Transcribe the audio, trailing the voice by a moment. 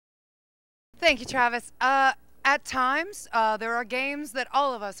Thank you, Travis. At times, there are games that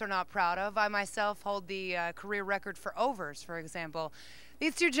all of us are not proud of. I myself hold the career record for overs, for example.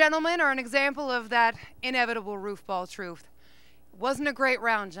 These two gentlemen are an example of that inevitable roofball truth. Wasn't a great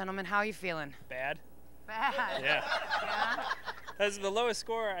round, gentlemen. How are you feeling? Bad. Bad. Yeah. Yeah? That's the lowest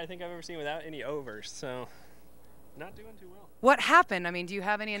score I think I've ever seen without any overs, so not doing too well. What happened? I mean, do you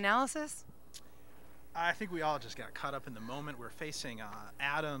have any analysis? I think we all just got caught up in the moment. We're facing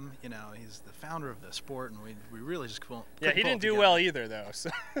Adam. You know, he's the founder of the sport, and we really just couldn't. Yeah, he didn't do well either, though. So.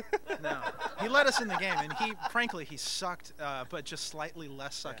 No, he led us in the game, and frankly, he sucked, but just slightly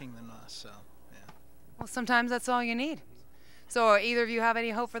less sucking than us. So, yeah. Well, sometimes that's all you need. So, either of you have any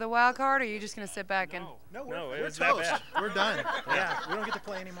hope for the wild card, or are you just going to sit back and? No, it we're was that toast. bad. We're done. Yeah, we don't get to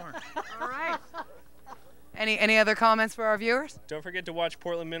play anymore. All right. Any other comments for our viewers? Don't forget to watch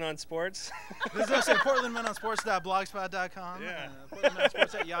Portland Men on Sports. This is also portlandmenonsports.blogspot.com, Yeah.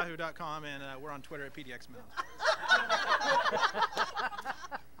 portlandmenonsports@yahoo.com, and we're on Twitter at PDXMen.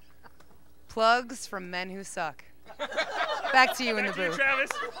 Plugs from men who suck. Back to you in the Back to you, booth.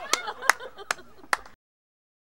 Travis.